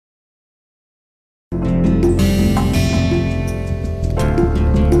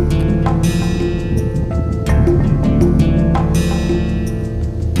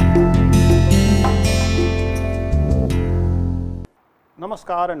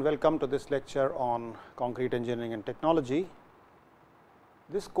Namaskar and welcome to this lecture on concrete engineering and technology.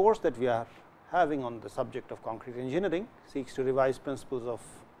 This course that we are having on the subject of concrete engineering seeks to revise principles of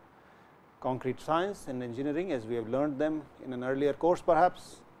concrete science and engineering as we have learned them in an earlier course,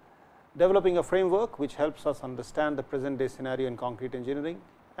 perhaps developing a framework which helps us understand the present day scenario in concrete engineering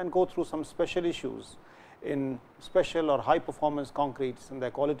and go through some special issues in special or high performance concretes and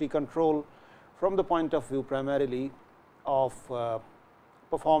their quality control from the point of view primarily of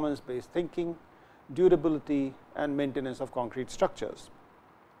performance based thinking, durability and maintenance of concrete structures.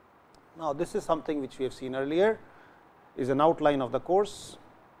 Now, this is something which we have seen earlier, is an outline of the course,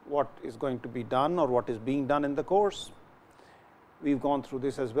 what is going to be done or what is being done in the course. We have gone through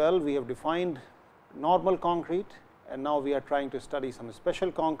this as well. We have defined normal concrete and now we are trying to study some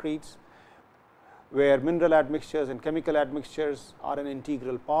special concretes, where mineral admixtures and chemical admixtures are an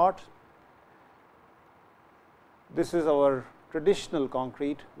integral part. This is our traditional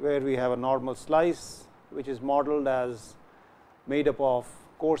concrete, where we have a normal slice, which is modeled as made up of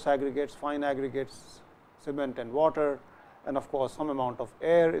coarse aggregates, fine aggregates, cement and water, and of course, some amount of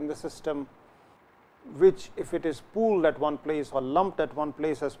air in the system, which if it is pooled at one place or lumped at one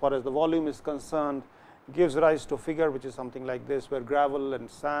place as far as the volume is concerned, gives rise to a figure which is something like this, where gravel and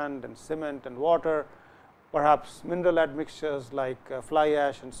sand and cement and water, perhaps mineral admixtures like fly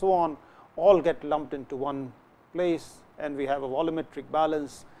ash and so on, all get lumped into one place, and we have a volumetric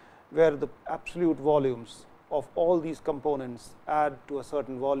balance where the absolute volumes of all these components add to a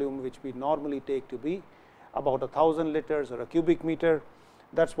certain volume, which we normally take to be about 1000 liters or a cubic meter.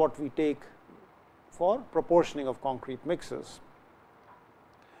 That is what we take for proportioning of concrete mixes.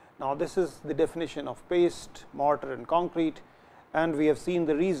 Now, this is the definition of paste, mortar and concrete, and we have seen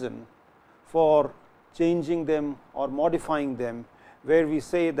the reason for changing them or modifying them, where we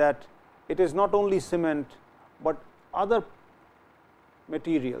say that it is not only cement, but other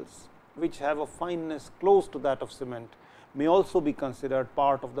materials which have a fineness close to that of cement may also be considered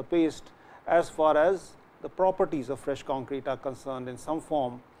part of the paste, as far as the properties of fresh concrete are concerned in some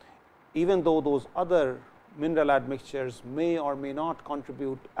form, even though those other mineral admixtures may or may not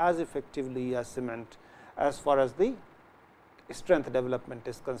contribute as effectively as cement as far as the strength development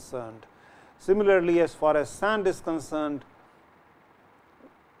is concerned. Similarly, as far as sand is concerned,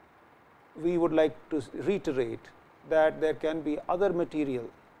 we would like to reiterate that there can be other material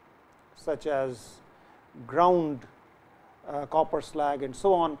such as ground copper slag and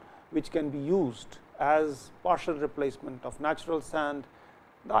so on, which can be used as partial replacement of natural sand.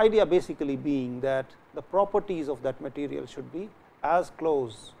 The idea basically being that the properties of that material should be as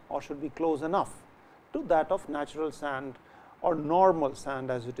close or should be close enough to that of natural sand or normal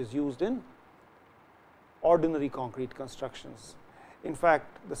sand as it is used in ordinary concrete constructions. In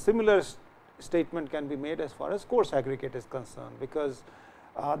fact, the similar statement can be made as far as coarse aggregate is concerned, because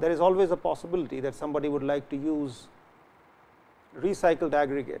there is always a possibility that somebody would like to use recycled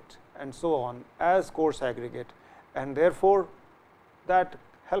aggregate and so on as coarse aggregate, and therefore, that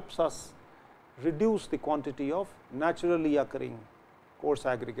helps us reduce the quantity of naturally occurring coarse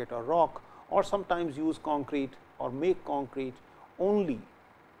aggregate or rock, or sometimes use concrete or make concrete only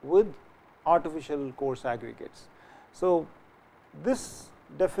with artificial coarse aggregates. So, this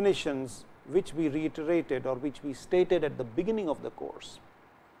definitions which we reiterated or which we stated at the beginning of the course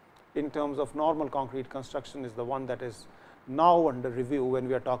in terms of normal concrete construction is the one that is now under review when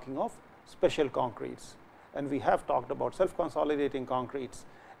we are talking of special concretes. And we have talked about self consolidating concretes,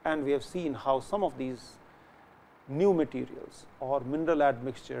 and we have seen how some of these new materials or mineral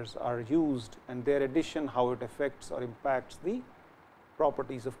admixtures are used, and their addition, how it affects or impacts the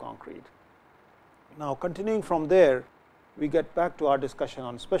properties of concrete. Now, continuing from there, we get back to our discussion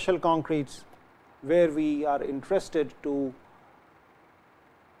on special concretes, where we are interested to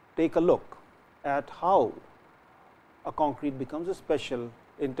take a look at how a concrete becomes a special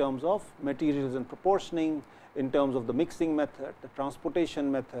in terms of materials and proportioning, in terms of the mixing method, the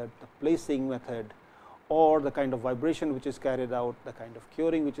transportation method, the placing method, or the kind of vibration which is carried out, the kind of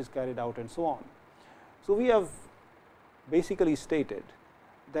curing which is carried out and so on. So, we have basically stated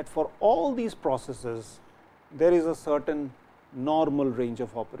that for all these processes there is a certain normal range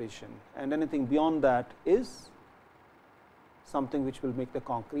of operation, and anything beyond that is something which will make the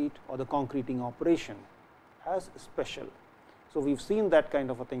concrete or the concreting operation as special. So, we have seen that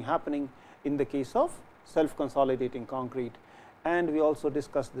kind of a thing happening in the case of self consolidating concrete, and we also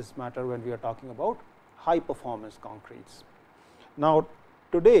discussed this matter when we are talking about high performance concretes. Now,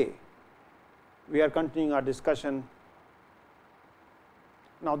 today we are continuing our discussion.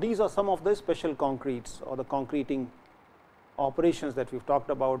 Now, these are some of the special concretes or the concreting operations that we have talked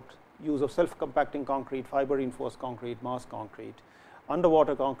about: use of self compacting concrete, fiber reinforced concrete, mass concrete.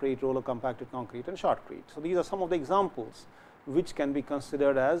 underwater concrete, roller compacted concrete and shotcrete. So, these are some of the examples which can be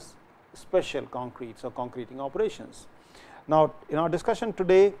considered as special concretes or concreting operations. Now, in our discussion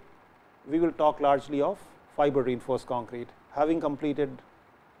today, we will talk largely of fiber reinforced concrete, having completed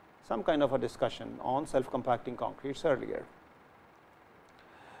some kind of a discussion on self compacting concretes earlier.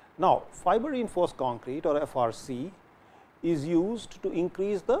 Now, fiber reinforced concrete or FRC is used to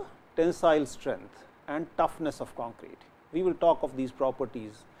increase the tensile strength and toughness of concrete. We will talk of these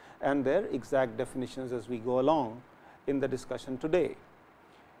properties and their exact definitions as we go along in the discussion today.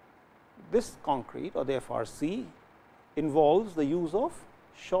 This concrete or the FRC involves the use of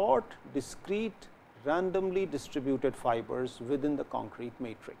short, discrete, randomly distributed fibers within the concrete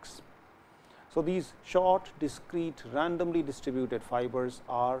matrix. So, these short, discrete, randomly distributed fibers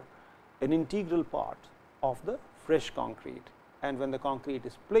are an integral part of the fresh concrete, and when the concrete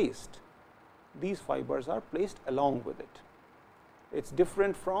is placed, these fibers are placed along with it. It is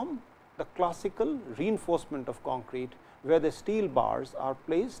different from the classical reinforcement of concrete, where the steel bars are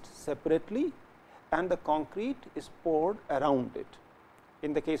placed separately and the concrete is poured around it.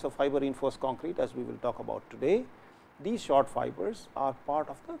 In the case of fiber reinforced concrete, as we will talk about today, these short fibers are part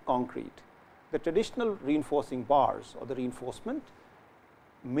of the concrete. The traditional reinforcing bars or the reinforcement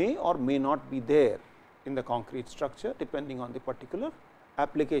may or may not be there in the concrete structure, depending on the particular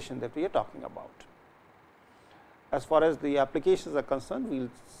application that we are talking about. As far as the applications are concerned, we will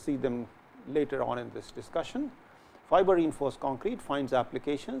see them later on in this discussion. Fiber reinforced concrete finds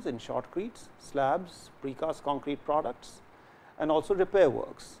applications in shotcretes, slabs, precast concrete products and also repair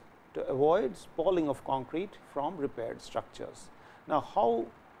works to avoid spalling of concrete from repaired structures. Now, how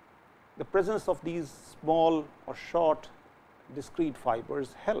the presence of these small or short discrete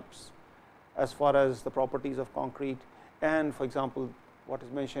fibers helps as far as the properties of concrete, and for example, what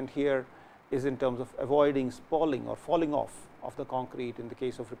is mentioned here is in terms of avoiding spalling or falling off of the concrete in the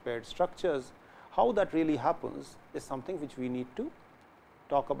case of repaired structures. How that really happens is something which we need to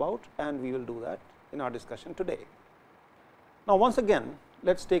talk about, and we will do that in our discussion today. Now, once again,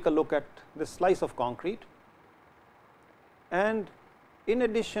 let us take a look at this slice of concrete, and in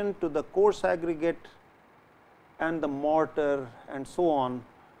addition to the coarse aggregate and the mortar and so on,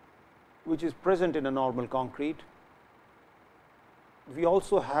 which is present in a normal concrete, we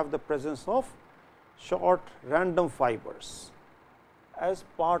also have the presence of short random fibers as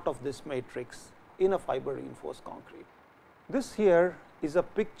part of this matrix in a fiber reinforced concrete. This here is a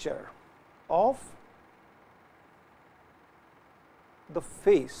picture of the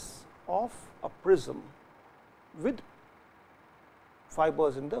face of a prism with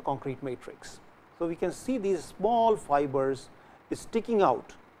fibers in the concrete matrix. So, we can see these small fibers sticking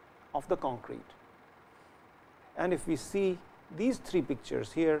out of the concrete, and if we see these three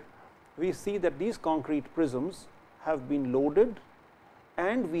pictures here, we see that these concrete prisms have been loaded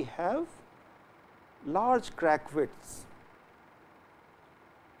and we have large crack widths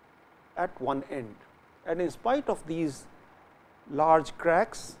at one end, and in spite of these large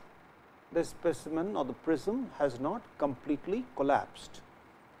cracks, the specimen or the prism has not completely collapsed.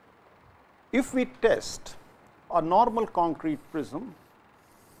 If we test a normal concrete prism,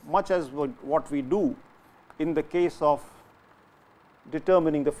 much as what we do in the case of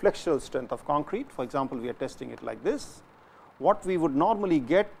determining the flexural strength of concrete, for example, we are testing it like this, what we would normally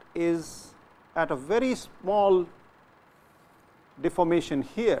get is at a very small deformation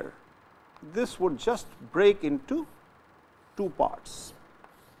here, this would just break into two parts,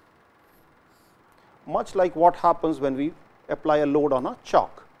 much like what happens when we apply a load on a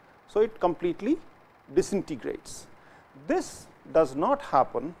chalk. So, it completely disintegrates. This does not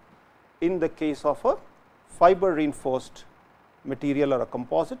happen in the case of a fiber reinforced material or a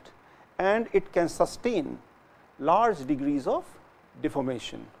composite, and it can sustain large degrees of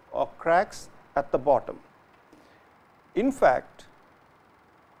deformation or cracks at the bottom. In fact,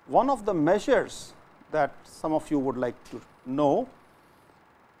 one of the measures that some of you would like to know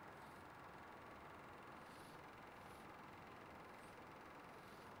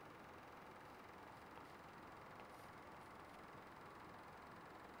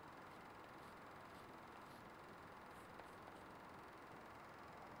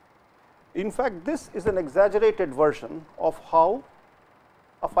in fact, this is an exaggerated version of how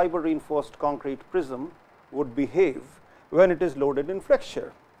a fiber reinforced concrete prism would behave when it is loaded in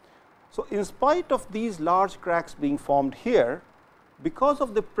flexure. So, in spite of these large cracks being formed here, because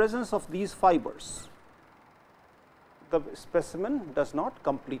of the presence of these fibers, the specimen does not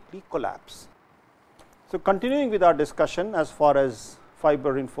completely collapse. So, continuing with our discussion as far as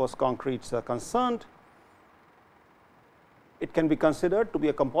fiber reinforced concretes are concerned, it can be considered to be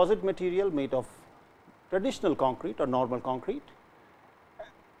a composite material made of traditional concrete or normal concrete,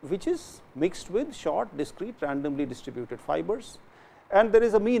 which is mixed with short, discrete, randomly distributed fibers, and there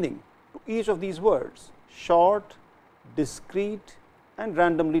is a meaning to each of these words: short, discrete and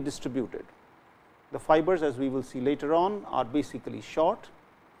randomly distributed. The fibers, as we will see later on, are basically short,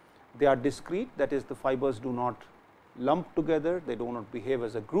 they are discrete, that is, the fibers do not lump together, they do not behave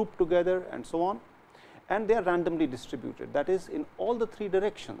as a group together and so on, and they are randomly distributed, that is, in all the three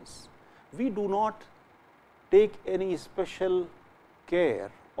directions. We do not take any special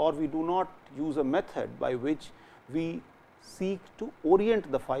care, or we do not use a method by which we seek to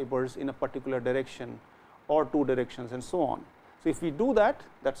orient the fibers in a particular direction or two directions and so on. So, if we do that,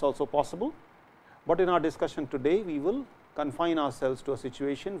 that is also possible, but in our discussion today we will confine ourselves to a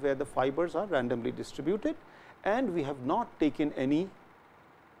situation where the fibers are randomly distributed and we have not taken any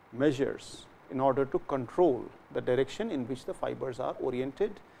measures in order to control the direction in which the fibers are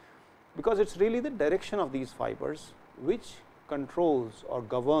oriented, because it is really the direction of these fibers which controls or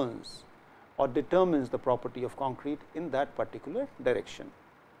governs or determines the property of concrete in that particular direction.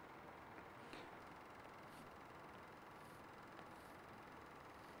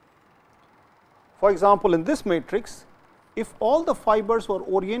 For example, in this matrix, if all the fibers were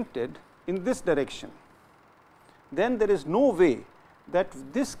oriented in this direction, then there is no way that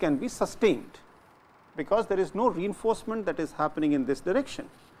this can be sustained, because there is no reinforcement that is happening in this direction.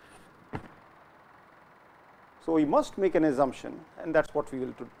 So, we must make an assumption, and that is what we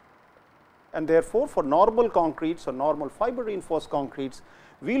will do. And therefore, for normal concretes or normal fiber reinforced concretes,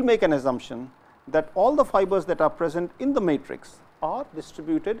 we will make an assumption that all the fibers that are present in the matrix are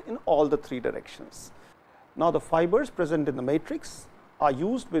distributed in all the three directions. Now, the fibers present in the matrix are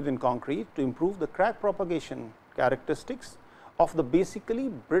used within concrete to improve the crack propagation characteristics of the basically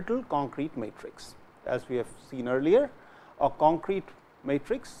brittle concrete matrix. As we have seen earlier, a concrete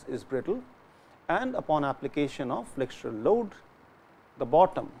matrix is brittle, and upon application of flexural load, the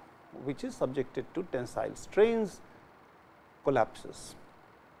bottom, which is subjected to tensile strains, collapses.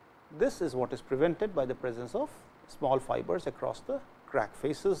 This is what is prevented by the presence of small fibers across the crack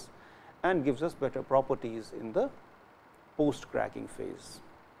faces and gives us better properties in the post cracking phase.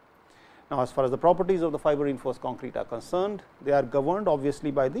 Now, as far as the properties of the fiber reinforced concrete are concerned, they are governed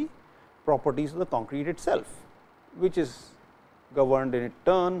obviously by the properties of the concrete itself, which is governed in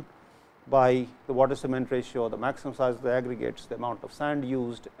turn by the water cement ratio, the maximum size of the aggregates, the amount of sand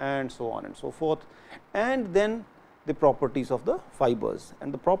used, and so on and so forth, and then the properties of the fibers.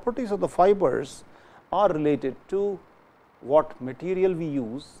 And the properties of the fibers are related to what material we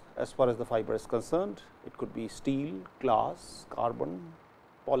use as far as the fiber is concerned. It could be steel, glass, carbon,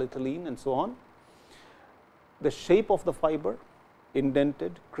 polyethylene and so on. The shape of the fiber,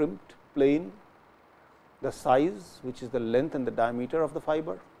 indented, crimped, plane, the size, which is the length and the diameter of the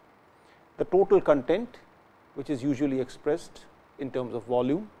fiber, the total content, which is usually expressed in terms of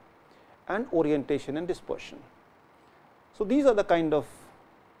volume, and orientation and dispersion. So, these are the kind of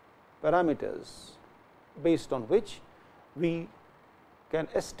parameters based on which we can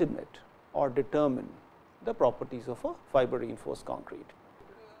estimate or determine the properties of a fiber reinforced concrete.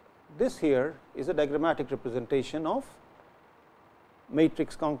 This here is a diagrammatic representation of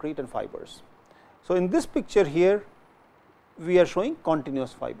matrix concrete and fibers. So, in this picture here we are showing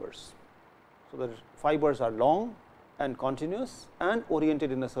continuous fibers. So, the fibers are long and continuous and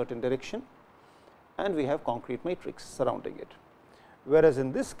oriented in a certain direction, and we have concrete matrix surrounding it. Whereas,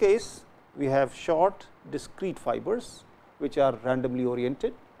 in this case we have short discrete fibers which are randomly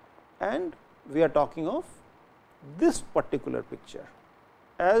oriented, and we are talking of this particular picture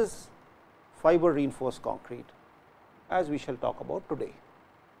as fiber reinforced concrete, as we shall talk about today.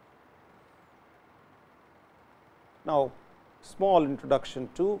 Now, small introduction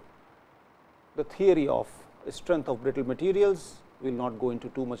to the theory of strength of brittle materials. We will not go into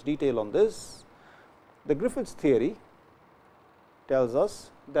too much detail on this. The Griffiths theory tells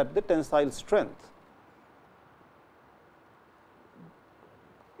us that the tensile strength,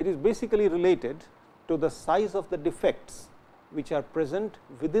 it is basically related to the size of the defects which are present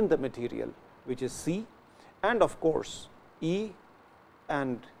within the material, which is C, and of course, E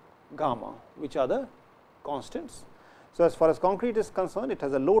and gamma, which are the constants. So, as far as concrete is concerned, it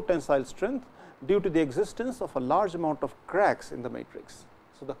has a low tensile strength due to the existence of a large amount of cracks in the matrix.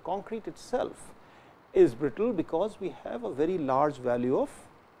 So, the concrete itself is brittle because we have a very large value of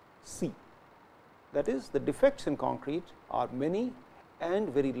C, that is, the defects in concrete are many and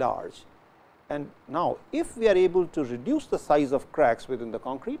very large. And now, if we are able to reduce the size of cracks within the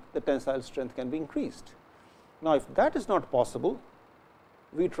concrete, the tensile strength can be increased. Now, if that is not possible,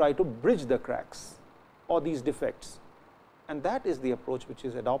 we try to bridge the cracks or these defects, and that is the approach which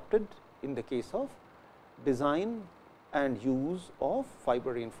is adopted in the case of design and use of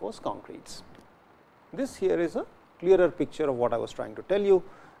fiber reinforced concretes. This here is a clearer picture of what I was trying to tell you,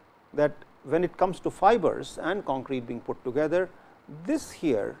 that when it comes to fibers and concrete being put together, this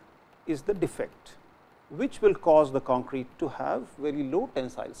here is the defect which will cause the concrete to have very low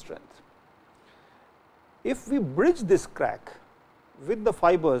tensile strength. If we bridge this crack with the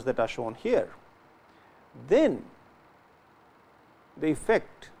fibers that are shown here, then the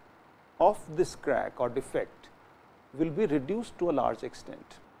effect of this crack or defect will be reduced to a large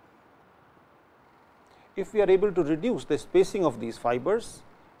extent. If we are able to reduce the spacing of these fibers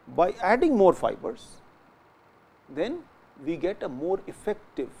by adding more fibers, then we get a more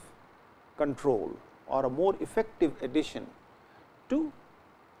effective control or a more effective addition to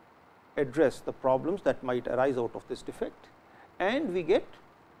address the problems that might arise out of this defect, and we get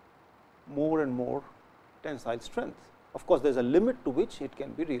more and more tensile strength. Of course, there is a limit to which it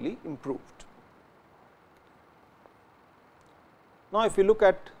can be really improved. Now, if you look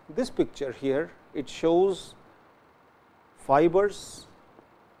at this picture here, it shows fibers,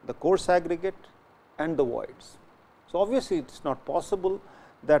 the coarse aggregate and the voids. So, obviously, it is not possible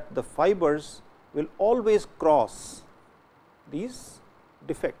that the fibers will always cross these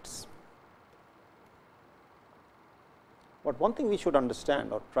defects. But one thing we should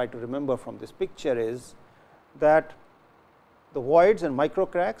understand or try to remember from this picture is that the voids and micro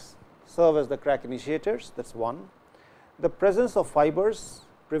cracks serve as the crack initiators, that is one. The presence of fibers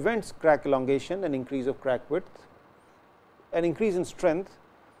prevents crack elongation and increase of crack width, an increase in strength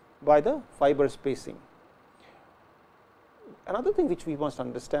by the fiber spacing. Another thing which we must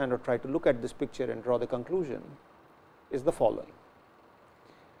understand or try to look at this picture and draw the conclusion is the following: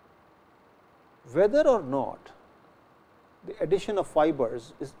 whether or not the addition of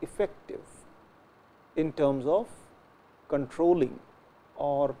fibers is effective in terms of controlling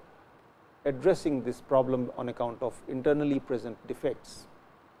or addressing this problem on account of internally present defects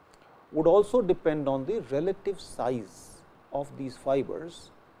would also depend on the relative size of these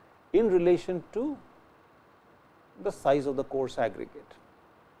fibers in relation to the size of the coarse aggregate.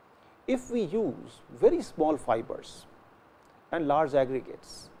 If we use very small fibers and large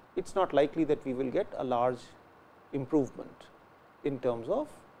aggregates, it is not likely that we will get a large improvement in terms of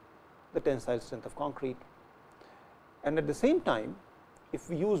the tensile strength of concrete. And at the same time, if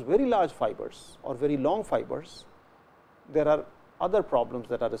we use very large fibers or very long fibers, there are other problems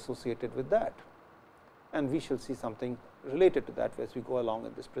that are associated with that, and we shall see something related to that as we go along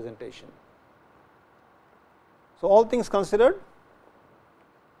in this presentation. So, all things considered,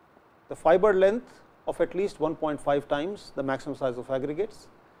 the fiber length of at least 1.5 times the maximum size of aggregates,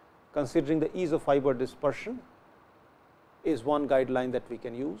 considering the ease of fiber dispersion, is one guideline that we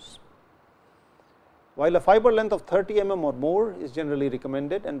can use. While a fiber length of 30 mm or more is generally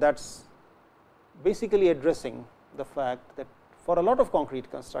recommended, and that is basically addressing the fact that for a lot of concrete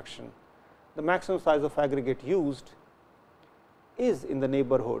construction, the maximum size of aggregate used is in the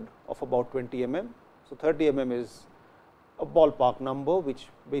neighborhood of about 20 mm. So, 30 mm is a ballpark number, which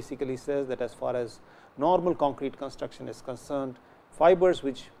basically says that as far as normal concrete construction is concerned, fibers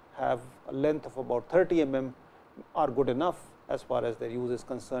which have a length of about 30 mm are good enough as far as their use is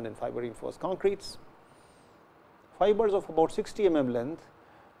concerned in fiber reinforced concretes. Fibers of about 60 mm length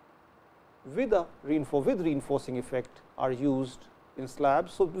with reinforcing effect are used in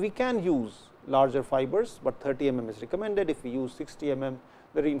slabs. So, we can use larger fibers, but 30 mm is recommended. If we use 60 mm,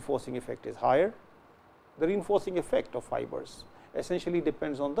 the reinforcing effect is higher. The reinforcing effect of fibers essentially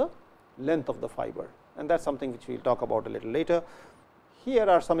depends on the length of the fiber, and that is something which we will talk about a little later. Here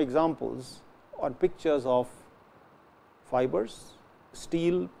are some examples on pictures of fibers,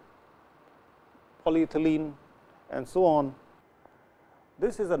 steel, polyethylene and so on.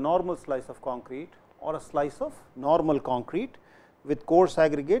 This is a normal slice of concrete or a slice of normal concrete with coarse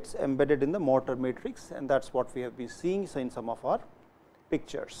aggregates embedded in the mortar matrix, and that is what we have been seeing in some of our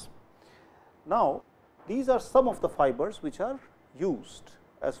pictures. Now, these are some of the fibers which are used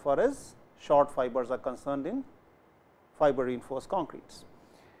as far as short fibers are concerned in fiber reinforced concretes.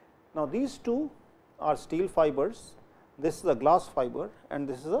 Now, these two are steel fibers, this is a glass fiber and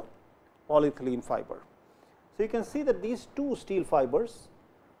this is a polyethylene fiber. So, you can see that these two steel fibers,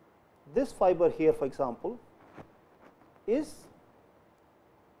 this fiber here for example is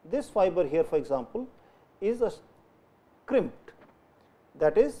a crimped,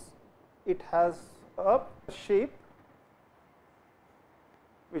 that is, it has a shape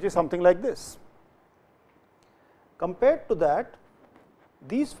which is something like this. Compared to that,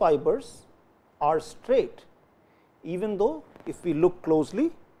 these fibers are straight, even though if we look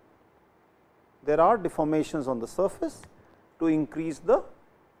closely, there are deformations on the surface to increase the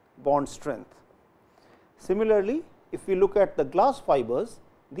bond strength. Similarly, if we look at the glass fibers,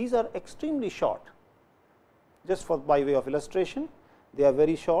 these are extremely short. Just for by way of illustration, they are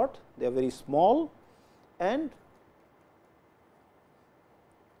very short, they are very small, and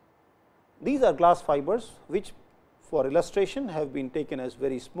these are glass fibers which for illustration have been taken as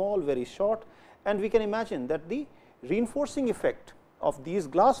very small, very short, and we can imagine that the reinforcing effect of these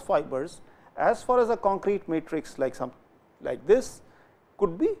glass fibers as far as a concrete matrix like this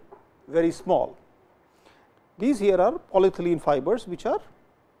could be very small. These here are polyethylene fibers which are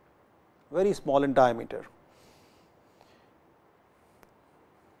very small in diameter.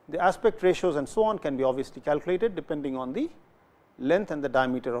 The aspect ratios and so on can be obviously calculated depending on the length and the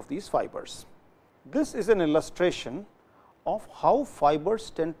diameter of these fibers. This is an illustration of how fibers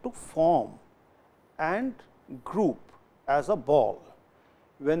tend to form and group as a ball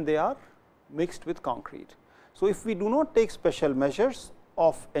when they are mixed with concrete. So, if we do not take special measures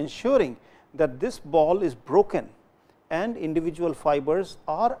of ensuring that this ball is broken and individual fibers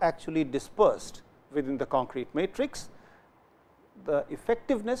are actually dispersed within the concrete matrix, the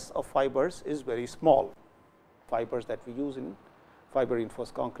effectiveness of fibers is very small, fibers that we use in fiber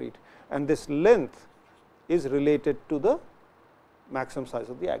reinforced concrete, and this length is related to the maximum size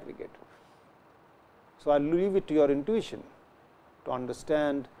of the aggregate. So, I will leave it to your intuition to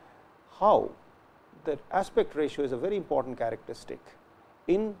understand how the aspect ratio is a very important characteristic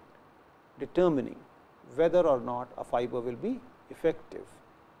in determining whether or not a fiber will be effective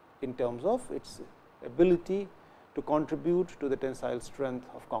in terms of its ability to contribute to the tensile strength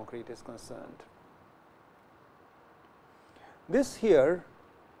of concrete is concerned. This here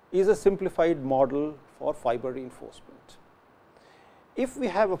is a simplified model for fiber reinforcement. If we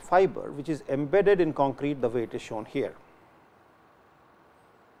have a fiber which is embedded in concrete the way it is shown here,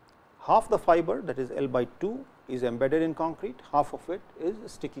 half the fiber, that is L by 2, is embedded in concrete, half of it is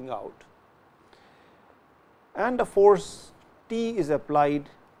sticking out, and a force T is applied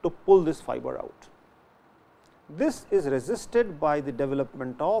to pull this fiber out. This is resisted by the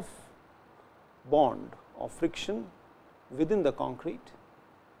development of bond of friction within the concrete,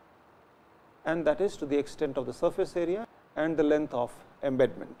 and that is to the extent of the surface area and the length of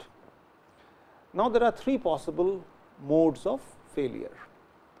embedment. Now, there are three possible modes of failure.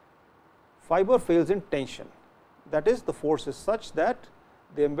 Fiber fails in tension, that is, the force is such that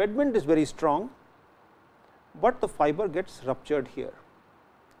the embedment is very strong, but the fiber gets ruptured here.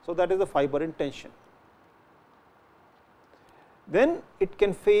 So, that is the fiber in tension. Then it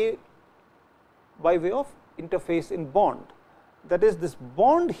can fail by way of interface in bond, that is, this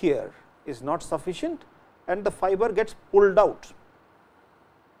bond here is not sufficient and the fiber gets pulled out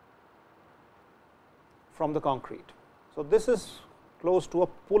from the concrete. So, this is close to a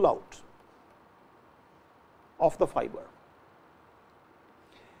pull out of the fiber,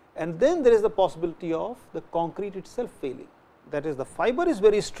 and then there is the possibility of the concrete itself failing, that is, the fiber is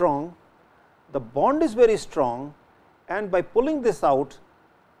very strong, the bond is very strong, and by pulling this out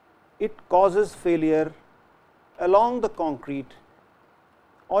it causes failure along the concrete,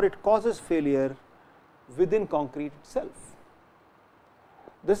 or it causes failure within concrete itself.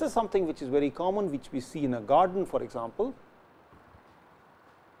 This is something which is very common, which we see in a garden, for example.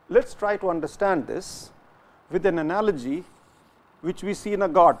 Let us try to understand this with an analogy which we see in a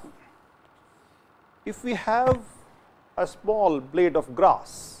garden. If we have a small blade of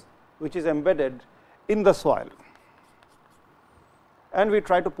grass which is embedded in the soil and we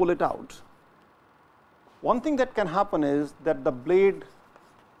try to pull it out, one thing that can happen is that the blade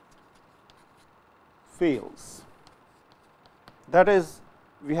fails, that is,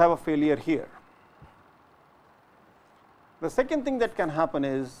 we have a failure here. The second thing that can happen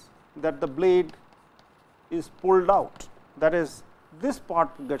is that the blade is pulled out, that is, this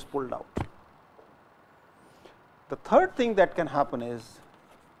part gets pulled out. The third thing that can happen is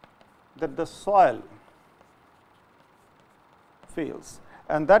that the soil fails,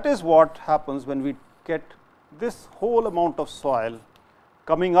 and that is what happens when we get this whole amount of soil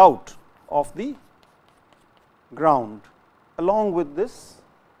coming out of the ground along with this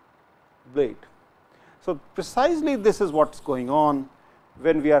blade. So, precisely this is what is going on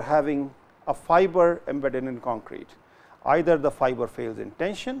when we are having a fiber embedded in concrete. Either the fiber fails in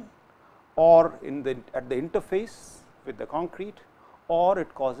tension or at the interface with the concrete, or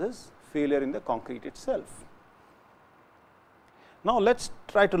it causes failure in the concrete itself. Now, let us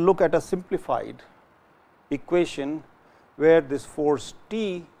try to look at a simplified equation where this force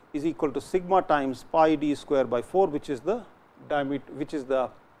T is equal to sigma times pi d square by 4, which is the diameter, which is the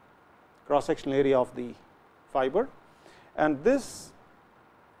cross sectional area of the fiber, and this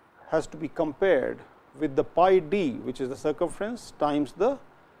has to be compared with the pi d, which is the circumference times the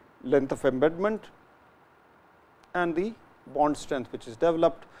length of embedment and the bond strength which is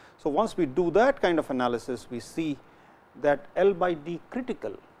developed. So, once we do that kind of analysis, we see that L by D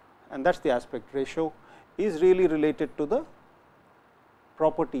critical, and that is the aspect ratio, is really related to the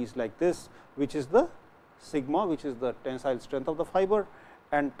properties like this, which is the sigma, which is the tensile strength of the fiber,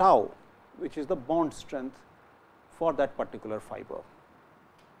 and tau, which is the bond strength for that particular fiber.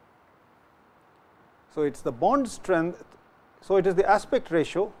 So, it is the bond strength. So, it is the aspect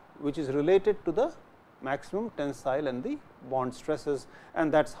ratio which is related to the maximum tensile and the bond stresses,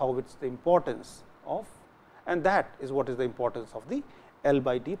 and that is how it is the importance of, and that is what is the importance of the L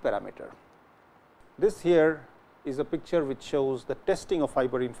by D parameter. This here is a picture which shows the testing of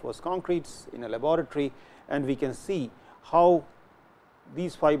fiber reinforced concretes in a laboratory, and we can see how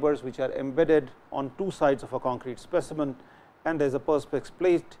these fibers which are embedded on two sides of a concrete specimen, and there is a perspex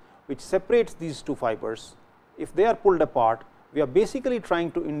plate which separates these two fibers. If they are pulled apart, we are basically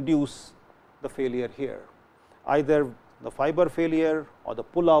trying to induce the failure here, either the fiber failure or the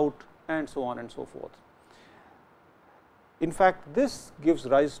pull out, and so on and so forth. In fact, this gives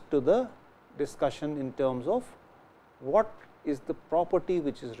rise to the discussion in terms of what is the property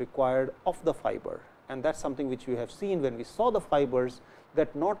which is required of the fiber, and that is something which we have seen when we saw the fibers,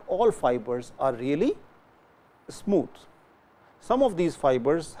 that not all fibers are really smooth. Some of these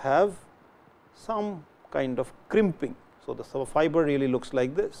fibers have some kind of crimping. So, the fiber really looks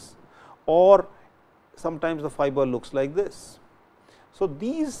like this, or sometimes the fiber looks like this. So,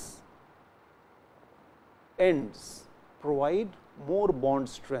 these ends provide more bond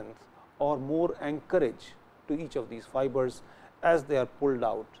strength or more anchorage to each of these fibers as they are pulled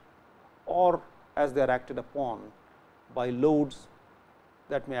out, or as they are acted upon by loads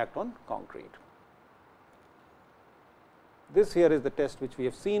that may act on concrete. This here is the test which we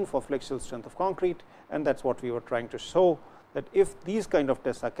have seen for flexural strength of concrete, and that is what we were trying to show, that if these kind of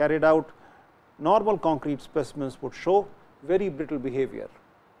tests are carried out, normal concrete specimens would show very brittle behavior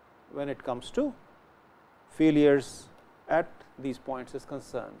when it comes to failures at these points is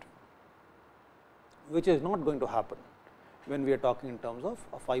concerned, which is not going to happen when we are talking in terms of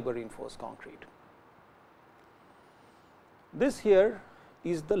a fiber reinforced concrete. This here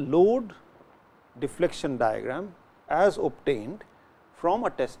is the load deflection diagram as obtained from a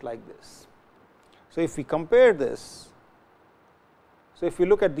test like this. So, if we compare this, so if we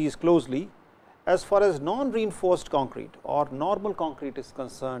look at these closely, as far as non reinforced concrete or normal concrete is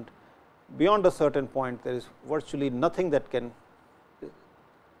concerned, beyond a certain point there is virtually nothing that can,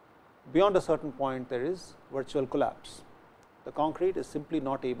 beyond a certain point there is virtual collapse. The concrete is simply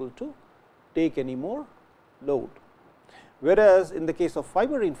not able to take any more load. Whereas, in the case of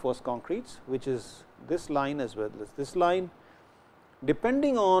fiber reinforced concretes, which is this line as well as this line,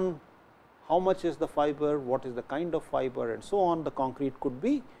 depending on how much is the fiber, what is the kind of fiber, and so on, the concrete could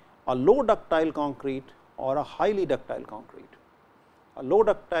be a low ductile concrete or a highly ductile concrete. A low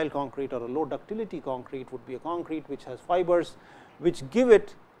ductile concrete or a low ductility concrete would be a concrete which has fibers which give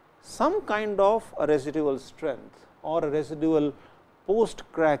it some kind of a residual strength or a residual post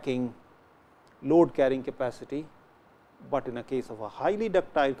cracking load carrying capacity, but in a case of a highly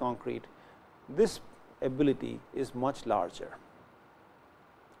ductile concrete, this ability is much larger.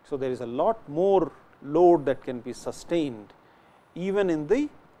 So, there is a lot more load that can be sustained even in the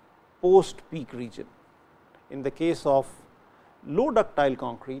post peak region. In the case of low ductile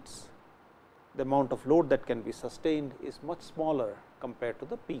concretes, the amount of load that can be sustained is much smaller compared to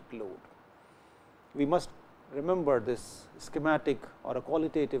the peak load. We must remember this schematic or a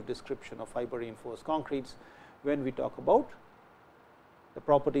qualitative description of fiber reinforced concretes when we talk about the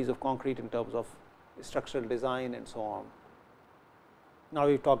properties of concrete in terms of structural design and so on. Now,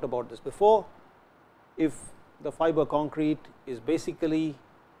 we have talked about this before. If the fiber concrete is basically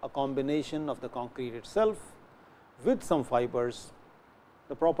a combination of the concrete itself with some fibers,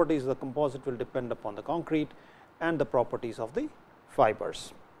 the properties of the composite will depend upon the concrete and the properties of the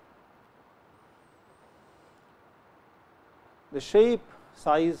fibers. The shape,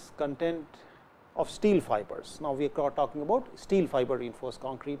 size, content of steel fibers. Now, we are talking about steel fiber reinforced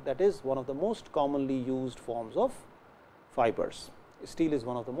concrete, that is one of the most commonly used forms of fibers. Steel is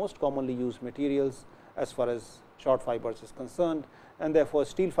one of the most commonly used materials as far as short fibers is concerned, and therefore,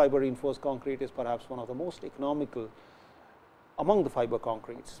 steel fiber reinforced concrete is perhaps one of the most economical among the fiber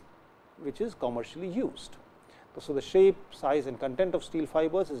concretes, which is commercially used. So, the shape, size and content of steel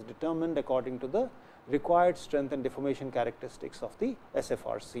fibers is determined according to the required strength and deformation characteristics of the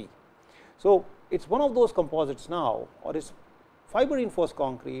SFRC. So, it is one of those composites now, or is fiber reinforced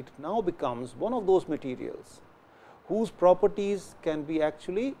concrete now becomes one of those materials whose properties can be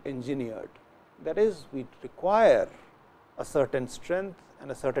actually engineered. That is, we require a certain strength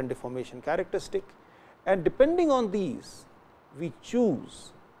and a certain deformation characteristic, and depending on these we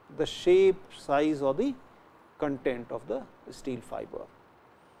choose the shape, size or the content of the steel fiber.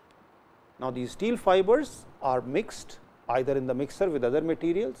 Now, these steel fibers are mixed either in the mixer with other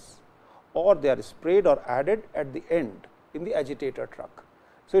materials or they are sprayed or added at the end in the agitator truck.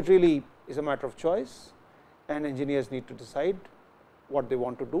 So, it really is a matter of choice and engineers need to decide what they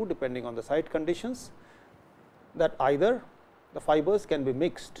want to do depending on the site conditions, that either the fibers can be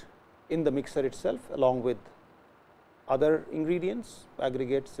mixed in the mixer itself along with other ingredients,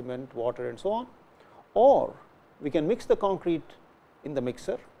 aggregate, cement, water and so on, or we can mix the concrete in the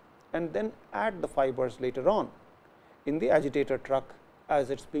mixer and then add the fibers later on in the agitator truck as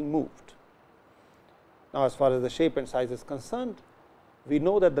it is being moved. Now, as far as the shape and size is concerned, we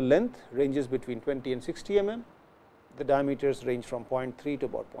know that the length ranges between 20 and 60 mm, the diameters range from 0.3 to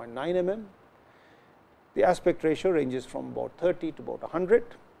about 0.9 mm, the aspect ratio ranges from about 30 to about 100,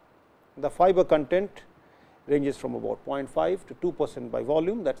 the fiber content ranges from about 0.5 to 2% by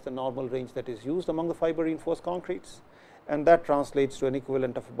volume, that is the normal range that is used among the fiber reinforced concretes, and that translates to an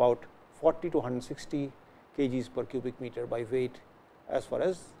equivalent of about 40 to 160 kgs per cubic meter by weight as far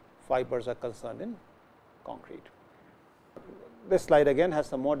as fibers are concerned in concrete. This slide again has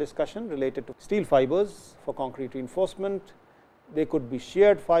some more discussion related to steel fibers for concrete reinforcement. They could be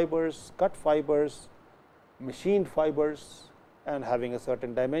sheared fibers, cut fibers, machined fibers and having a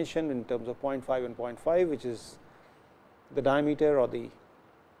certain dimension in terms of 0.5 and 0.5, which is the diameter or the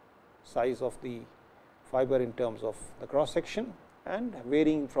size of the fiber in terms of the cross section, and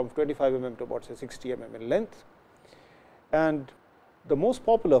varying from 25 mm to about say 60 mm in length. And the most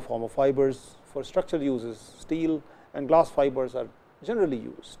popular form of fibers for structural use is steel, and glass fibers are generally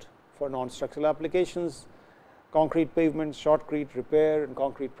used for non-structural applications, concrete pavements, shotcrete, repair and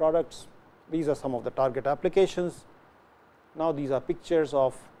concrete products. These are some of the target applications. Now, these are pictures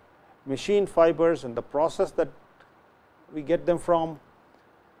of machined fibers and the process that we get them from.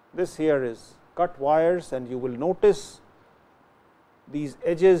 This here is cut wires, and you will notice these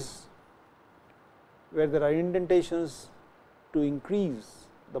edges where there are indentations to increase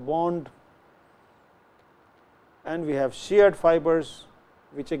the bond, and we have sheared fibers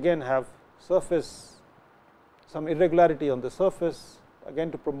which again have surface, some irregularity on the surface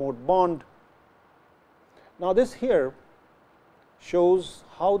again to promote bond. Now, this here shows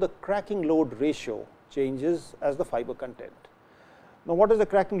how the cracking load ratio changes as the fiber content. Now, what is the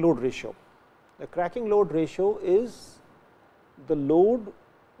cracking load ratio? The cracking load ratio is the load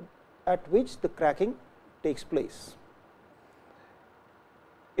at which the cracking takes place.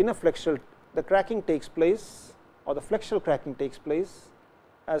 In a flexural, the cracking takes place or the flexural cracking takes place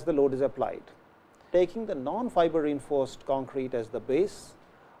as the load is applied. Taking the non-fiber reinforced concrete as the base,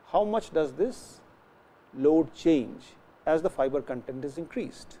 how much does this load change as the fiber content is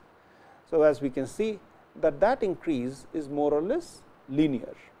increased? So, as we can see that increase is more or less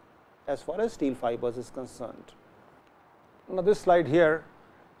linear as far as steel fibers is concerned. Now, this slide here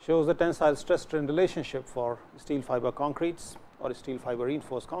shows the tensile stress strain relationship for steel fiber concretes or steel fiber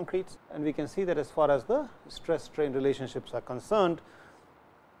reinforced concretes, and we can see that as far as the stress strain relationships are concerned,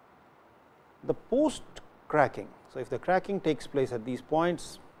 the post cracking. So, if the cracking takes place at these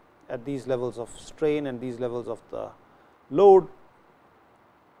points, at these levels of strain and these levels of the load,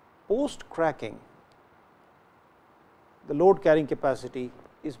 post cracking the load carrying capacity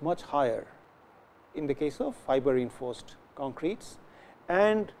is much higher in the case of fiber reinforced concretes,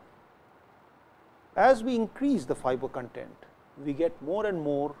 and as we increase the fiber content, we get more and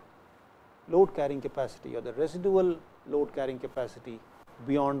more load carrying capacity or the residual load carrying capacity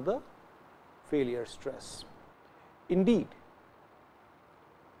beyond the failure stress. Indeed,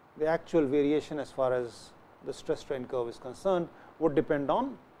 the actual variation as far as the stress strain curve is concerned would depend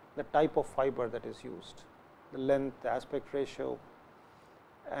on the type of fiber that is used, the length, the aspect ratio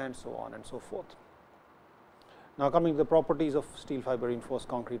and so on and so forth. Now, coming to the properties of steel fiber reinforced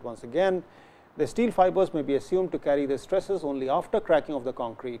concrete once again, the steel fibers may be assumed to carry the stresses only after cracking of the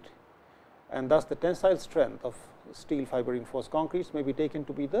concrete, and thus the tensile strength of steel fiber reinforced concretes may be taken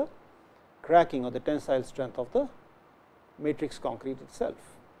to be the cracking or the tensile strength of the matrix concrete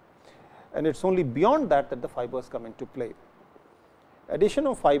itself, and it is only beyond that that the fibers come into play. Addition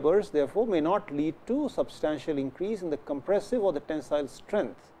of fibers therefore may not lead to substantial increase in the compressive or the tensile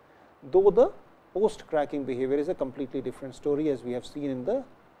strength, though the post cracking behavior is a completely different story, as we have seen in the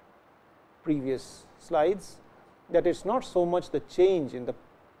previous slides, that it is not so much the change in the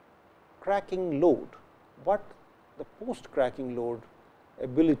cracking load, but the post cracking load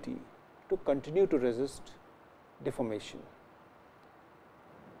ability to continue to resist deformation.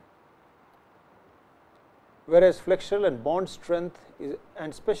 Whereas flexural and bond strength is,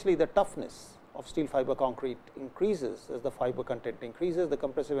 and especially the toughness of steel fiber concrete increases as the fiber content increases, the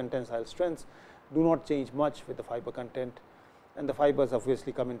compressive and tensile strengths do not change much with the fiber content, and the fibers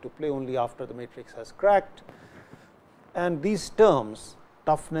obviously come into play only after the matrix has cracked. And these terms,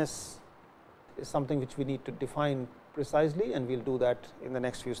 toughness is something which we need to define precisely, and we will do that in the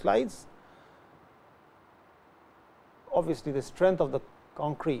next few slides. Obviously, the strength of the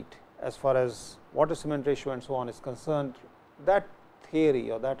concrete as far as water cement ratio and so on is concerned, that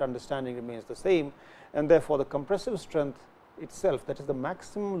theory or that understanding remains the same, and therefore, the compressive strength itself, that is the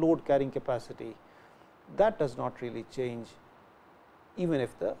maximum load carrying capacity, that does not really change even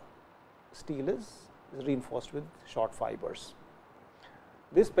if the steel is reinforced with short fibers.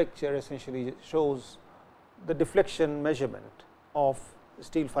 This picture essentially shows the deflection measurement of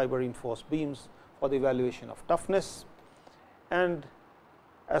steel fiber reinforced beams for the evaluation of toughness. And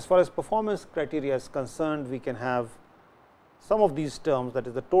as far as performance criteria is concerned, we can have some of these terms, that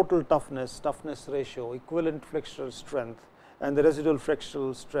is the total toughness, toughness ratio, equivalent flexural strength, and the residual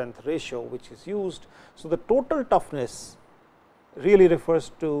flexural strength ratio which is used. So, the total toughness really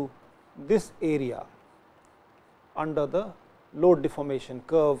refers to this area under the load deformation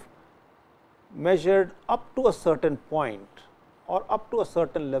curve measured up to a certain point or up to a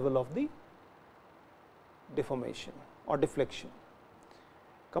certain level of the deformation or deflection.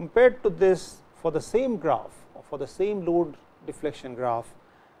 Compared to this, for the same graph or for the same load deflection graph,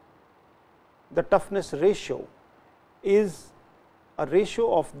 the toughness ratio is a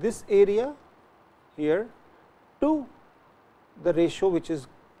ratio of this area here to the ratio which is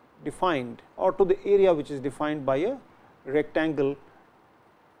defined, or to the area which is defined by a rectangle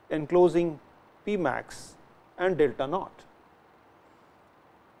enclosing P max and delta naught.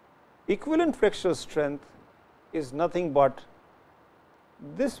 Equivalent flexural strength is nothing but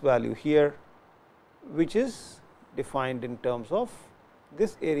this value here, which is defined in terms of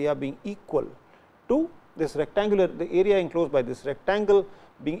this area being equal to this rectangular, the area enclosed by this rectangle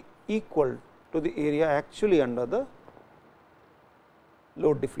being equal to the area actually under the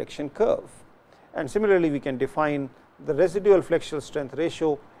load deflection curve. And similarly, we can define the residual flexural strength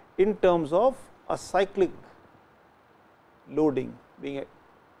ratio in terms of a cyclic loading being a,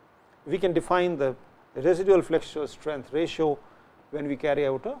 we can define the residual flexural strength ratio when we carry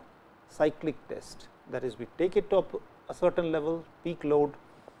out a cyclic test. That is, we take it to a certain level, peak load,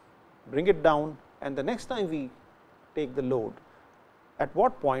 bring it down, and the next time we take the load, at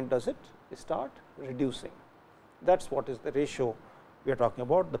what point does it start reducing? That is what is the ratio we are talking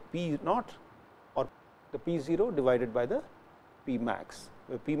about, the P naught or the P 0 divided by the P max,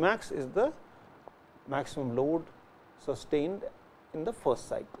 where P max is the maximum load sustained in the first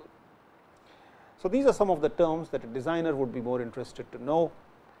cycle. So, these are some of the terms that a designer would be more interested to know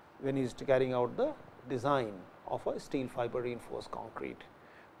when he is carrying out the design of a steel fiber reinforced concrete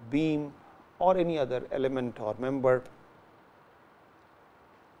beam or any other element or member.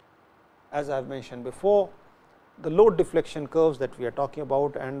 As I have mentioned before, the load deflection curves that we are talking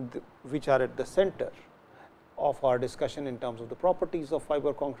about and which are at the center of our discussion in terms of the properties of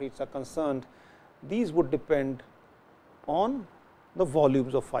fiber concretes are concerned, these would depend on the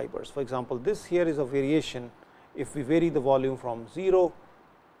volumes of fibers. For example, this here is a variation if we vary the volume from 0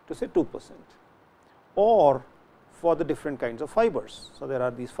 to say 2% or for the different kinds of fibers. So, there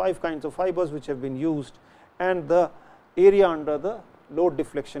are these 5 kinds of fibers which have been used, and the area under the load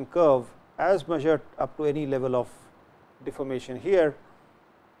deflection curve as measured up to any level of deformation here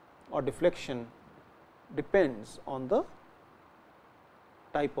or deflection depends on the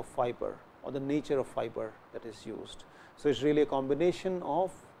type of fiber or the nature of fiber that is used. So, it is really a combination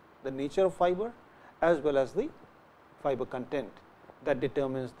of the nature of fiber as well as the fiber content that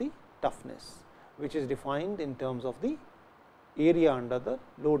determines the toughness, which is defined in terms of the area under the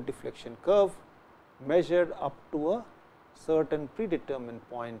load deflection curve measured up to a certain predetermined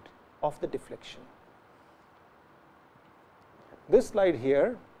point of the deflection. This slide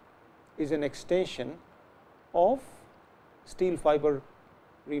here is an extension of steel fiber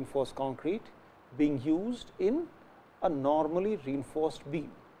reinforced concrete being used in a normally reinforced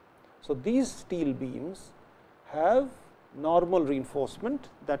beam. So, these steel beams have normal reinforcement,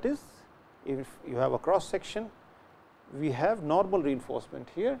 that is, if you have a cross section, we have normal reinforcement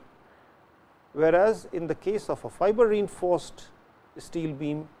here, whereas in the case of a fiber reinforced steel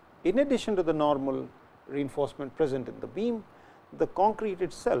beam, in addition to the normal reinforcement present in the beam, the concrete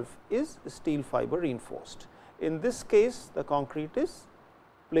itself is steel fiber reinforced. In this case, the concrete is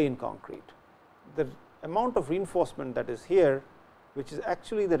plain concrete. The amount of reinforcement that is here, which is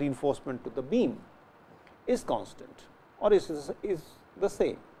actually the reinforcement to the beam, is constant or is the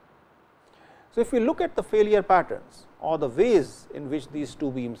same. So, if we look at the failure patterns or the ways in which these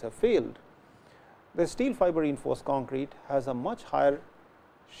two beams have failed, the steel fiber reinforced concrete has a much higher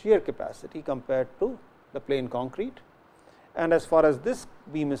shear capacity compared to the plain concrete, and as far as this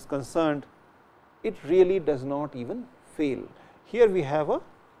beam is concerned, it really does not even fail. Here we have a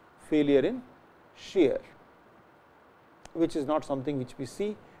failure in shear, which is not something which we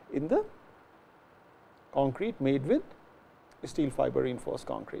see in the concrete made with steel fiber reinforced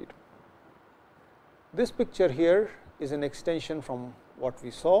concrete. This picture here is an extension from what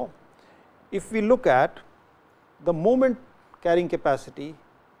we saw. If we look at the moment carrying capacity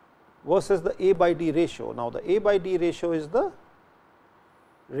versus the A by D ratio. Now, the A by D ratio is the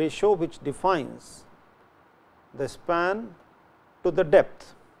ratio which defines the span to the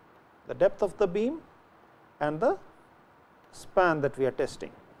depth of the beam and the span that we are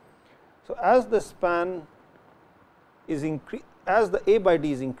testing. So, as the span is as the A by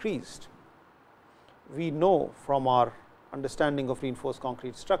D is increased, we know from our understanding of reinforced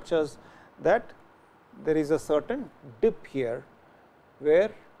concrete structures that there is a certain dip here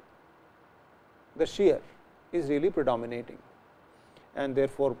where the shear is really predominating, and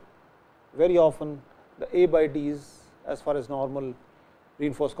therefore, very often the A by D's as far as normal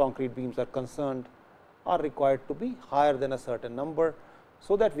reinforced concrete beams are concerned are required to be higher than a certain number,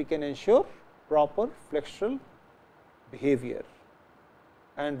 so that we can ensure proper flexural behavior,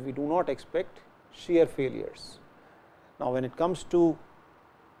 and we do not expect shear failures. Now, when it comes to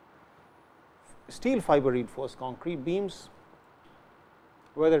steel fiber reinforced concrete beams,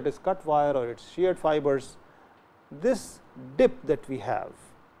 whether it is cut wire or it is sheared fibers, this dip that we have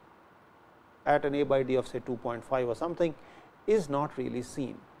at an A by D of say 2.5 or something is not really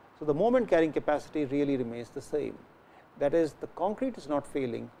seen. So, the moment carrying capacity really remains the same, that is, the concrete is not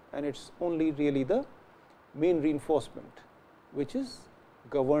failing, and it is only really the main reinforcement which is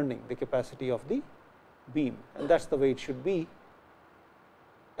governing the capacity of the beam, and that is the way it should be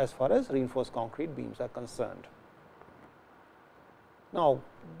as far as reinforced concrete beams are concerned. Now,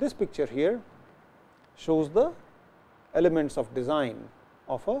 this picture here shows the elements of design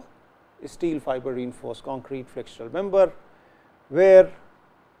of a steel fiber reinforced concrete flexural member, where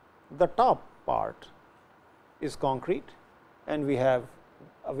the top part is concrete and we have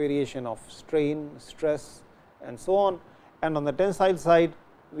a variation of strain, stress and so on, and on the tensile side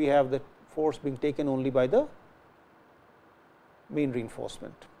we have the force being taken only by the main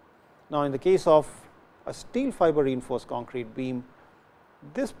reinforcement. Now, in the case of a steel fiber reinforced concrete beam,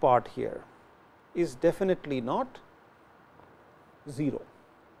 this part here is definitely not 0,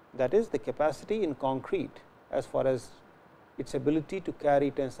 that is, the capacity in concrete as far as its ability to carry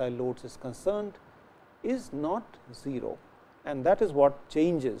tensile loads is concerned is not 0, and that is what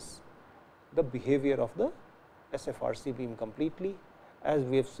changes the behavior of the SFRC beam completely, as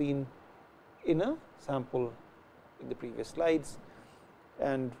we have seen in a sample in the previous slides,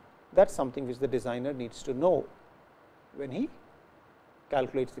 and that is something which the designer needs to know when he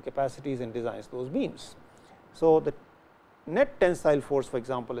calculates the capacities and designs those beams. So, the net tensile force, for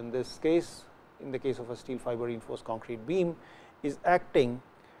example, in this case, in the case of a steel fiber reinforced concrete beam, is acting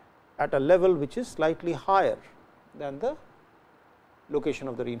at a level which is slightly higher than the location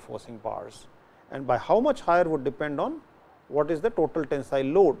of the reinforcing bars, and by how much higher would depend on what is the total tensile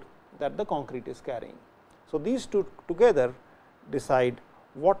load that the concrete is carrying. So, these two together decide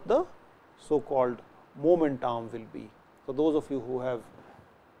what the so called moment arm will be. So, those of you who have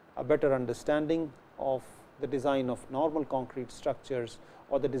a better understanding of the design of normal concrete structures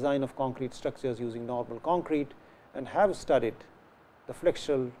or the design of concrete structures using normal concrete and have studied the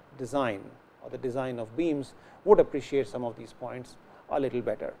flexural design or the design of beams would appreciate some of these points a little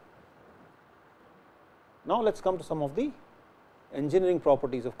better. Now, let us come to some of the engineering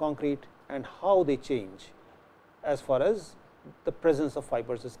properties of concrete and how they change as far as the presence of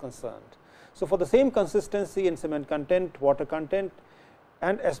fibers is concerned. So, for the same consistency in cement content, water content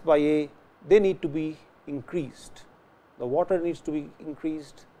and S by A, they need to be increased. The water needs to be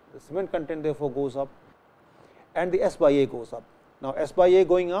increased, the cement content therefore goes up, and the S by A goes up. Now, S by A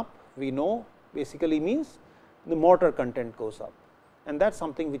going up, we know basically means the mortar content goes up, and that is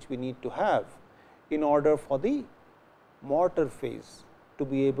something which we need to have in order for the mortar phase to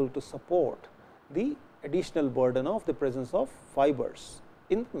be able to support the additional burden of the presence of fibers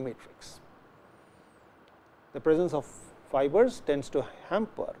in the matrix. The presence of fibers tends to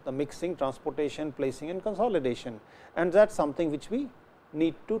hamper the mixing, transportation, placing and consolidation, and that is something which we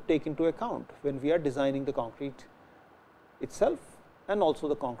need to take into account when we are designing the concrete itself and also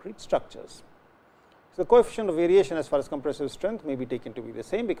the concrete structures. So, the coefficient of variation as far as compressive strength may be taken to be the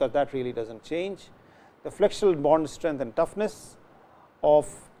same, because that really does not change. The flexural bond strength and toughness of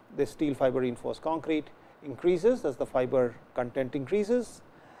the steel fiber reinforced concrete increases as the fiber content increases,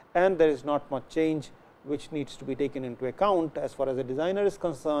 and there is not much change which needs to be taken into account as far as the designer is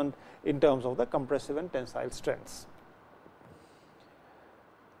concerned in terms of the compressive and tensile strengths.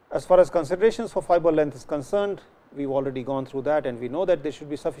 As far as considerations for fiber length is concerned, we have already gone through that, and we know that they should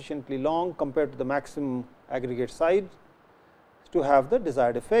be sufficiently long compared to the maximum aggregate size to have the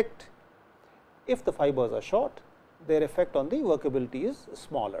desired effect. If the fibers are short, their effect on the workability is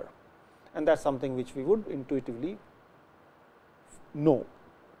smaller, and that is something which we would intuitively know.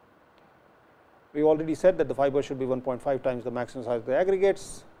 We already said that the fiber should be 1.5 times the maximum size of the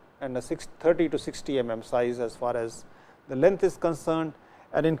aggregates, and a 30 to 60 mm size as far as the length is concerned,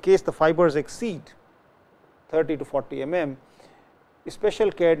 and in case the fibers exceed 30 to 40 mm,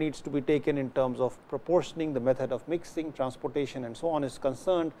 special care needs to be taken in terms of proportioning. The method of mixing, transportation and so on is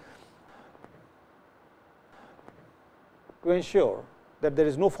concerned to ensure that there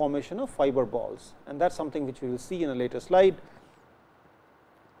is no formation of fiber balls, and that is something which we will see in a later slide.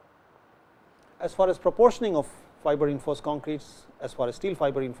 As far as proportioning of fiber reinforced concretes, as far as steel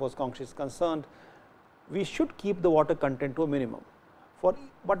fiber reinforced concrete is concerned, we should keep the water content to a minimum.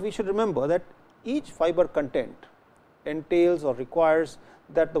 But we should remember that each fiber content entails or requires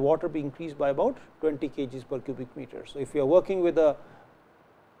that the water be increased by about 20 kgs per cubic meter. So, if we are working with a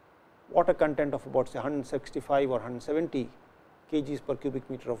water content of about say 165 or 170 kgs per cubic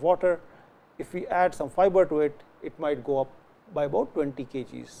meter of water, if we add some fiber to it, it might go up by about 20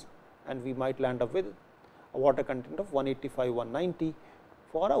 kgs, and we might land up with a water content of 185, 190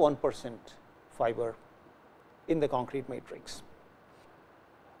 for a 1% fiber in the concrete matrix.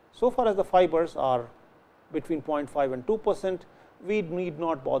 So far as the fibers are between 0.5 and 2%, we need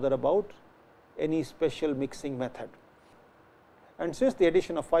not bother about any special mixing method. And since the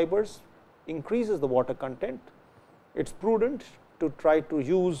addition of fibers increases the water content, it is prudent to try to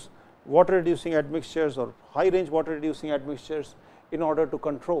use water reducing admixtures or high range water reducing admixtures in order to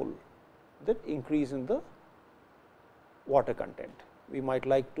control the increase in the water content. We might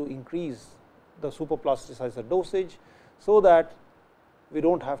like to increase the superplasticizer dosage, so that we do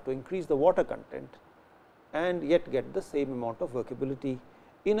not have to increase the water content and yet get the same amount of workability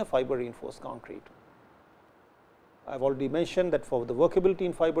in a fiber reinforced concrete. I have already mentioned that for the workability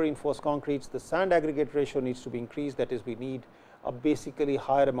in fiber reinforced concretes, the sand aggregate ratio needs to be increased, that is, we need a basically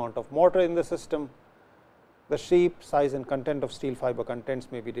higher amount of mortar in the system. The shape, size and content of steel fiber contents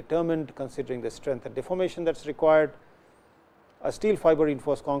may be determined considering the strength and deformation that is required. A steel fiber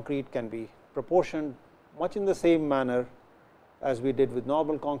reinforced concrete can be proportioned much in the same manner as we did with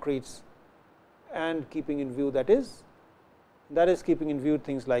normal concretes, and keeping in view that is keeping in view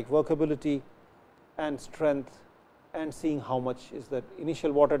things like workability and strength, and seeing how much is the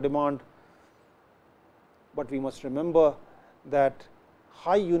initial water demand. But we must remember that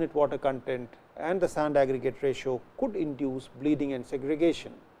high unit water content and the sand aggregate ratio could induce bleeding and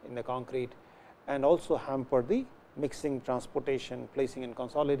segregation in the concrete, and also hamper the mixing, transportation, placing and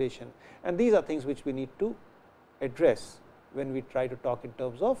consolidation, and these are things which we need to address when we try to talk in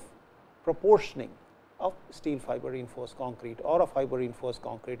terms of proportioning of steel fiber reinforced concrete or a fiber reinforced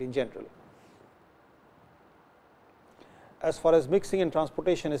concrete in general. As far as mixing and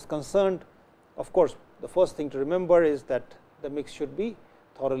transportation is concerned, of course, the first thing to remember is that the mix should be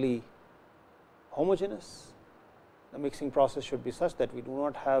thoroughly homogeneous. The mixing process should be such that we do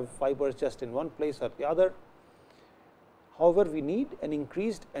not have fibers just in one place or the other. However, we need an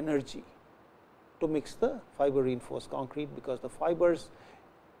increased energy to mix the fiber reinforced concrete, because the fibers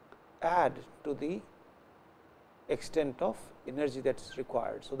add to the extent of energy that is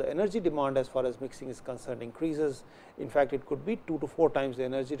required. So, the energy demand as far as mixing is concerned increases. In fact, it could be 2 to 4 times the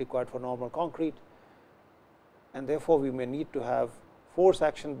energy required for normal concrete, and therefore, we may need to have force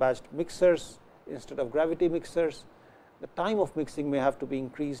action batched mixers instead of gravity mixers. The time of mixing may have to be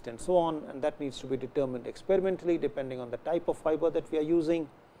increased and so on, and that needs to be determined experimentally depending on the type of fiber that we are using.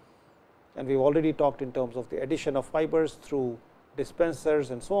 And we have already talked in terms of the addition of fibers through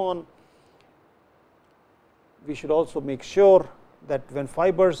dispensers and so on. We should also make sure that when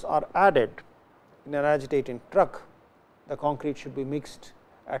fibers are added in an agitating truck, the concrete should be mixed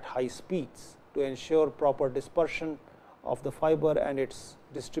at high speeds to ensure proper dispersion of the fiber and its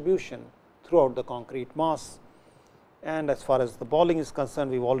distribution throughout the concrete mass. And as far as the balling is concerned,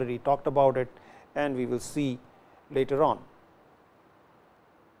 we have already talked about it, and we will see later on.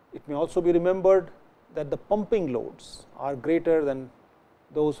 It may also be remembered that the pumping loads are greater than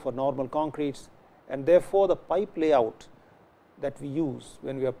those for normal concretes, and therefore, the pipe layout that we use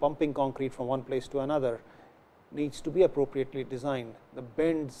when we are pumping concrete from one place to another needs to be appropriately designed. The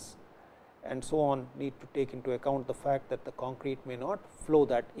bends and so on need to take into account the fact that the concrete may not flow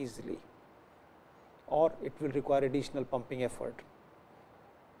that easily, or it will require additional pumping effort.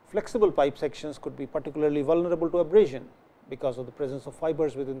 flexible pipe sections could be particularly vulnerable to abrasion because of the presence of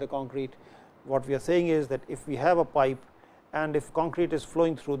fibers within the concrete. What we are saying is that if we have a pipe and if concrete is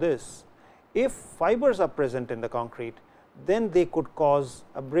flowing through this, if fibers are present in the concrete, then they could cause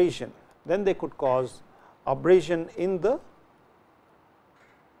abrasion, in the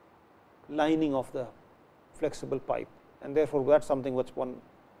lining of the flexible pipe, and therefore, that is something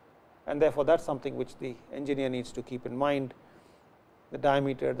which the engineer needs to keep in mind. The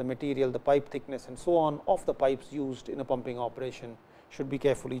diameter, the material, the pipe thickness and so on of the pipes used in a pumping operation should be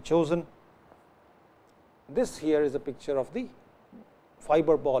carefully chosen. This here is a picture of the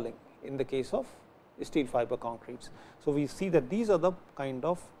fiber balling in the case of steel fiber concretes. So, we see that these are the kind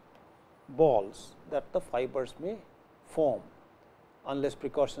of balls that the fibers may form unless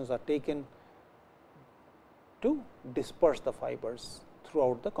precautions are taken to disperse the fibers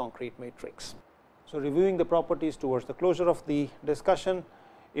throughout the concrete matrix. So, reviewing the properties towards the closure of the discussion: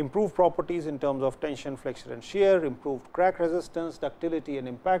 improved properties in terms of tension, flexure and shear, improved crack resistance, ductility and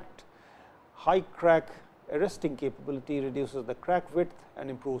impact, high crack arresting capability reduces the crack width and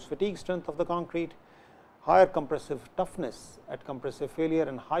improves fatigue strength of the concrete, higher compressive toughness at compressive failure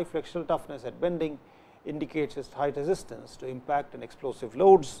and high flexural toughness at bending indicates its high resistance to impact and explosive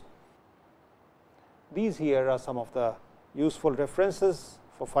loads. These here are some of the useful references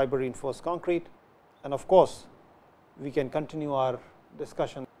for fiber reinforced concrete, and of course, we can continue our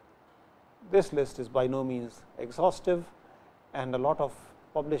discussion. This list is by no means exhaustive, and a lot of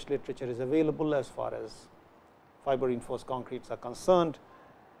published literature is available as far as fiber reinforced concretes are concerned.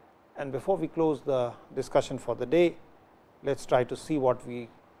 And before we close the discussion for the day, let us try to see what we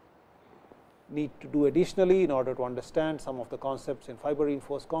need to do additionally in order to understand some of the concepts in fiber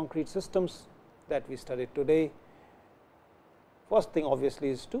reinforced concrete systems that we studied today. First thing obviously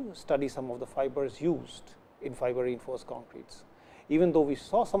is to study some of the fibers used in fiber reinforced concretes. Even though we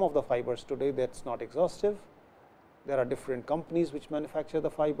saw some of the fibers today, that is not exhaustive. There are different companies which manufacture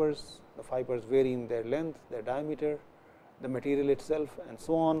the fibers vary in their length, their diameter, the material itself and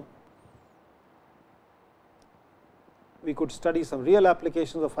so on. We could study some real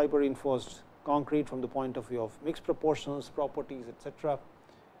applications of fiber reinforced concrete from the point of view of mixed proportions, properties, etc.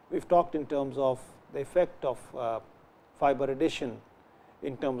 We have talked in terms of the effect of fiber addition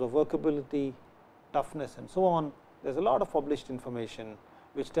in terms of workability, toughness and so on. There is a lot of published information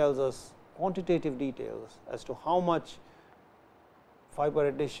which tells us quantitative details as to how much fiber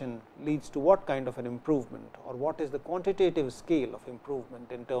addition leads to what kind of an improvement, or what is the quantitative scale of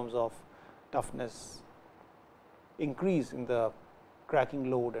improvement in terms of toughness, increase in the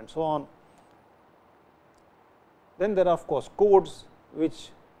cracking load and so on. Then there are of course codes which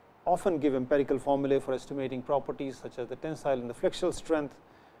often give empirical formulae for estimating properties such as the tensile and the flexural strength.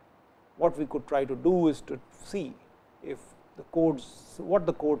 What we could try to do is to see if the codes, what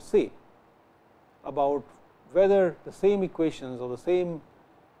the codes say about whether the same equations or the same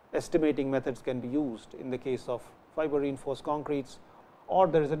estimating methods can be used in the case of fiber reinforced concretes, or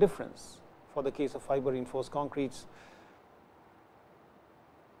there is a difference for the case of fiber reinforced concretes.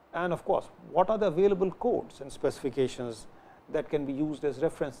 And of course, what are the available codes and specifications that can be used as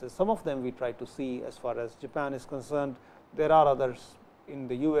references. Some of them we try to see as far as Japan is concerned. There are others in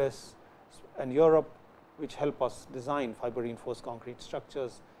the US and Europe which help us design fiber reinforced concrete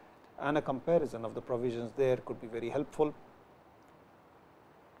structures, and a comparison of the provisions there could be very helpful.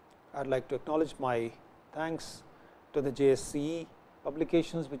 I would like to acknowledge my thanks to the JSCE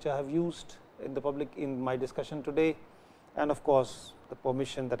publications which I have used in my discussion today, and of course, the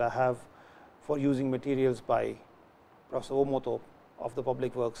permission that I have for using materials by Professor Omoto of the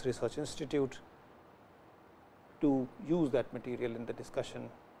Public Works Research Institute to use that material in the discussion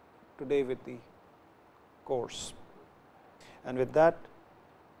today with the course. And with that,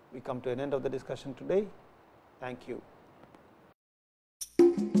 we come to an end of the discussion today. Thank you.